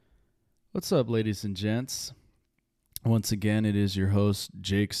What's up, ladies and gents? Once again, it is your host,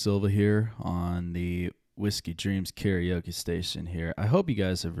 Jake Silva, here on the Whiskey Dreams Karaoke station here. I hope you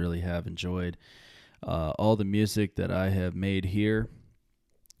guys have enjoyed all the music that I have made here.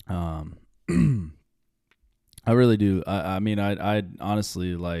 Um, I really do. I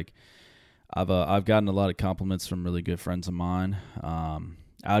honestly like. I've gotten a lot of compliments from really good friends of mine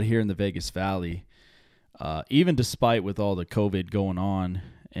out here in the Vegas Valley. Even despite with all the COVID going on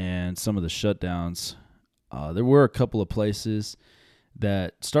and some of the shutdowns, there were a couple of places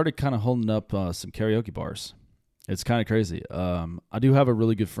that started kind of holding up some karaoke bars. It's kind of crazy. I do have a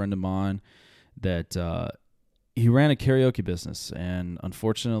really good friend of mine that he ran a karaoke business, and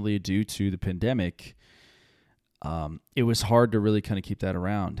unfortunately, due to the pandemic, it was hard to really kind of keep that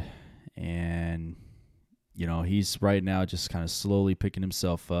around. And, he's right now just kind of slowly picking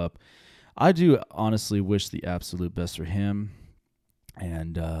himself up. I do honestly wish the absolute best for him.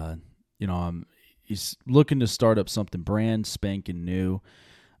 And, he's looking to start up something brand spanking new.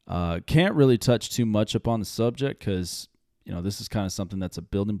 Can't really touch too much upon the subject because, this is kind of something that's a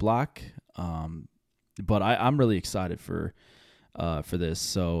building block. But I'm really excited for this.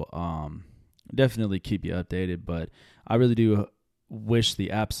 So definitely keep you updated. But I really do wish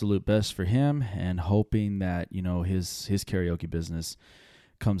the absolute best for him, and hoping that his karaoke business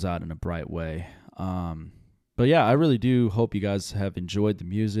comes out in a bright way. But yeah, I really do hope you guys have enjoyed the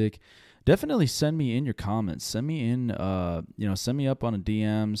music. Definitely send me in your comments. Send me in, send me up on a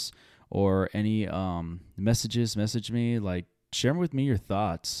DMs or any messages. Message me, share with me your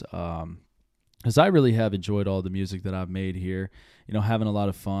thoughts. Because I really have enjoyed all the music that I've made here. Having a lot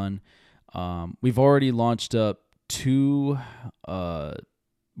of fun. We've already launched up two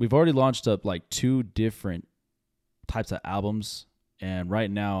different types of albums, and right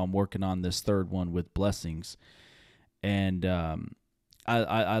now I'm working on this third one with Blessings, and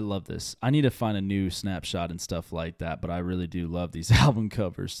I love this. I need to find a new snapshot and stuff like that, but I really do love these album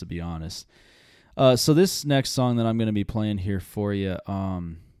covers, to be honest. So this next song that I'm going to be playing here for you,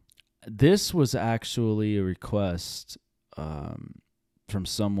 this was actually a request from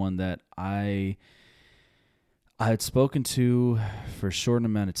someone that I had spoken to for a short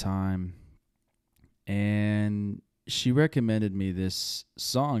amount of time, and she recommended me this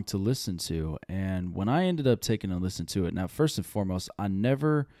song to listen to. And when I ended up taking a listen to it, now, first and foremost, I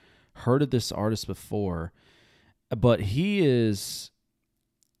never heard of this artist before, but he's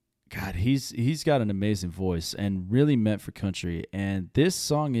got an amazing voice and really meant for country. And this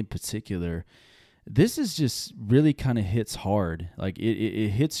song in particular, this is just really kind of hits hard. Like it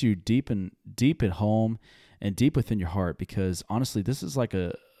hits you deep at home and deep within your heart, because honestly, this is like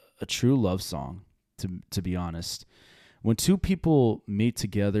a true love song, to be honest. When two people meet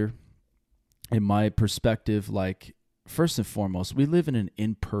together, in my perspective, first and foremost, we live in an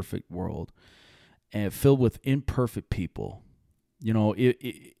imperfect world and filled with imperfect people.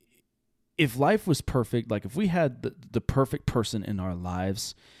 If life was perfect, if we had the perfect person in our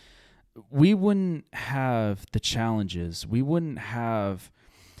lives, we wouldn't have the challenges. We wouldn't have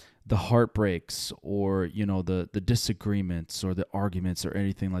the heartbreaks or, the disagreements or the arguments or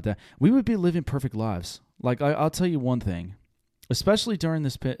anything like that. We would be living perfect lives. I'll tell you one thing, especially during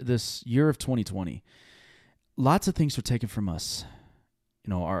this year of 2020, lots of things were taken from us.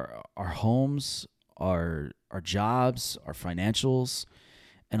 Our homes, our jobs, our financials,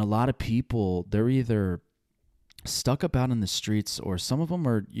 and a lot of people, they're either stuck up out in the streets, or some of them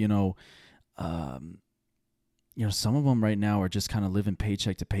are, some of them right now are just kind of living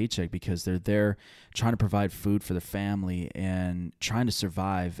paycheck to paycheck, because they're there trying to provide food for their family and trying to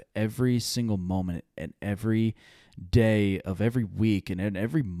survive every single moment and every day of every week and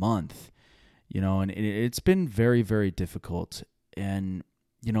every month, and it's been very, very difficult. And,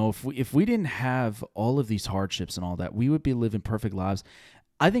 if we didn't have all of these hardships and all that, we would be living perfect lives.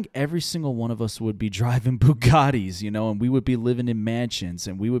 I think every single one of us would be driving Bugattis, and we would be living in mansions,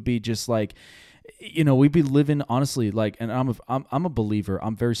 and we would be just we'd be living, honestly, and I'm a believer,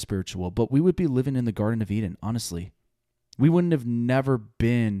 I'm very spiritual, but we would be living in the Garden of Eden, honestly. We wouldn't have never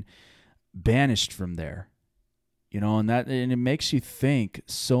been banished from there, and it makes you think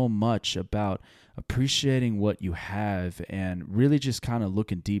so much about appreciating what you have, and really just kind of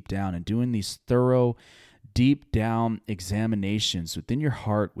looking deep down and doing these thorough, deep down examinations within your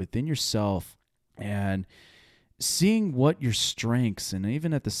heart, within yourself, and seeing what your strengths, and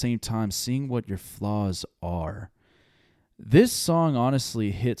even at the same time seeing what your flaws are. This song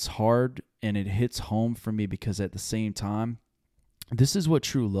honestly hits hard, and it hits home for me, because at the same time, this is what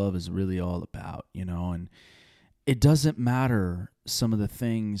true love is really all about, and it doesn't matter some of the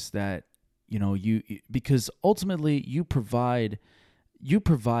things that, because ultimately you provide you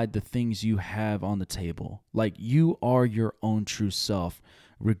provide the things you have on the table. Like, you are your own true self,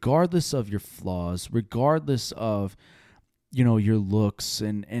 regardless of your flaws, regardless of, your looks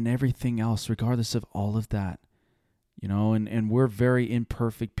and everything else, regardless of all of that. And we're very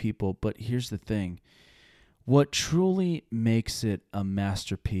imperfect people, but here's the thing. What truly makes it a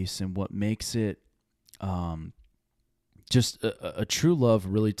masterpiece and what makes it just a true love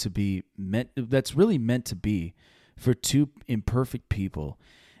really to be that's really meant to be for two imperfect people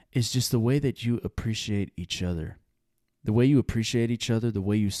is just the way that you appreciate each other. The way you appreciate each other, the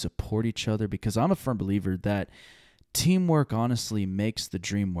way you support each other, because I'm a firm believer that teamwork honestly makes the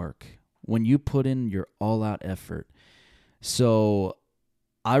dream work when you put in your all-out effort. So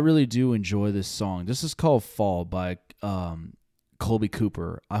I really do enjoy this song. This is called Fall by Kolby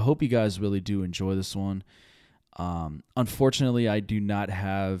Cooper. I hope you guys really do enjoy this one. Unfortunately, I do not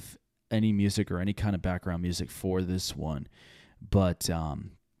have any music or any kind of background music for this one, but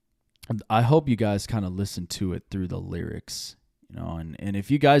I hope you guys kind of listen to it through the lyrics, and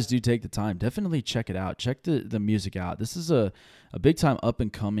if you guys do take the time, definitely check it out. Check the music out. This is a big time up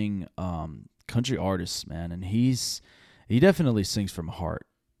and coming country artist, man, and he definitely sings from a heart.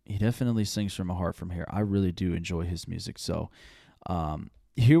 He definitely sings from a heart from here. I really do enjoy his music. So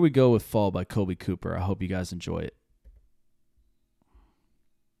here we go with Fall by Kolby Cooper. I hope you guys enjoy it.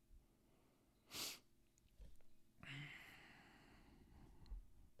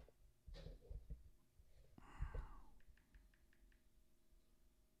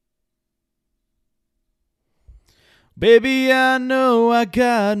 Baby, I know I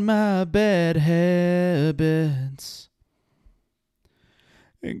got my bad habits.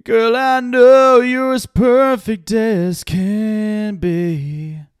 And girl, I know you're as perfect as can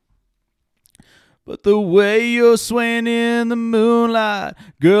be. But the way you're swaying in the moonlight,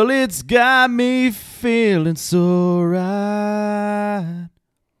 girl, it's got me feeling so right.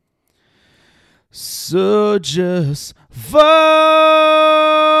 So just fall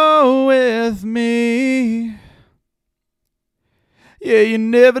with me. Yeah, you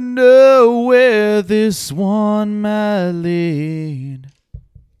never know where this one might lead.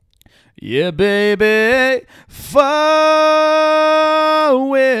 Yeah, baby, fall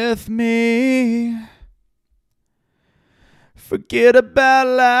with me. Forget about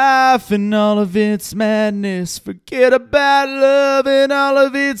life and all of its madness. Forget about love and all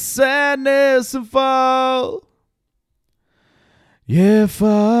of its sadness and fall. Yeah,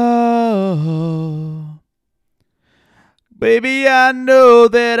 fall. Baby, I know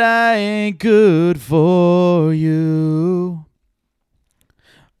that I ain't good for you,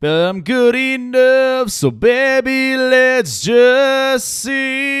 but I'm good enough, so baby, let's just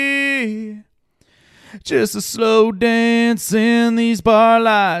see. Just a slow dance in these bar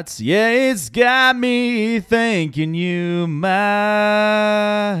lights. Yeah, it's got me thinking you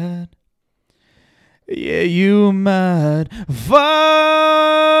might. Yeah, you might fall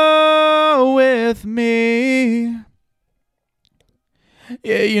with me.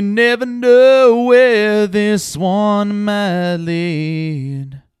 Yeah, you never know where this one might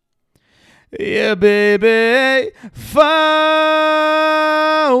lead. Yeah, baby, fall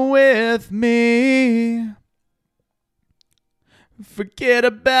with me. Forget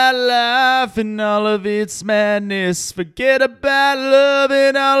about life and all of its madness. Forget about love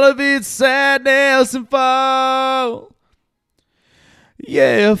and all of its sadness and fall.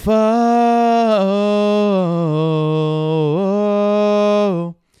 Yeah, fall.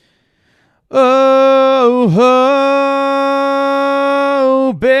 Oh,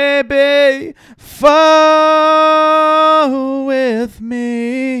 baby, fall with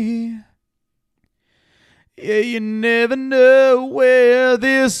me. Yeah, you never know where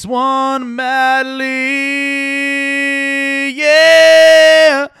this one might lead.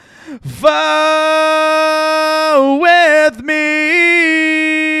 Yeah, fall with me.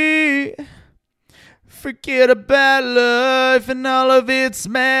 Forget about life and all of its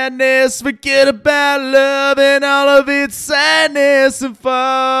madness. Forget about love and all of its sadness and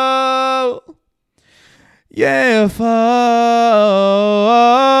fall. Yeah, fall.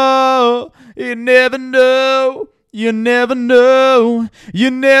 You never know. You never know.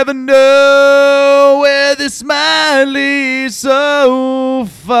 You never know where this might lead. So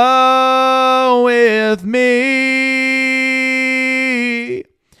fall with me.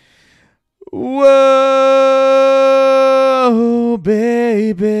 Whoa,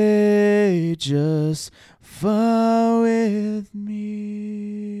 baby, just fall with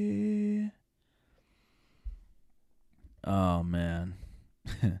me. Oh, man.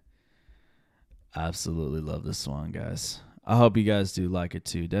 Absolutely love this song, guys. I hope you guys do like it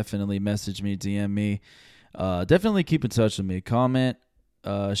too. Definitely message me, DM me. Definitely keep in touch with me. Comment,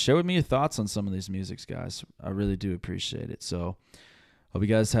 share with me your thoughts on some of these musics, guys. I really do appreciate it. So hope you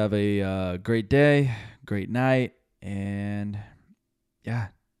guys have a great day, great night, and yeah,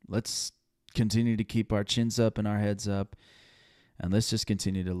 let's continue to keep our chins up and our heads up, and let's just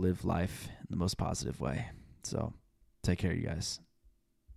continue to live life in the most positive way. So take care, you guys.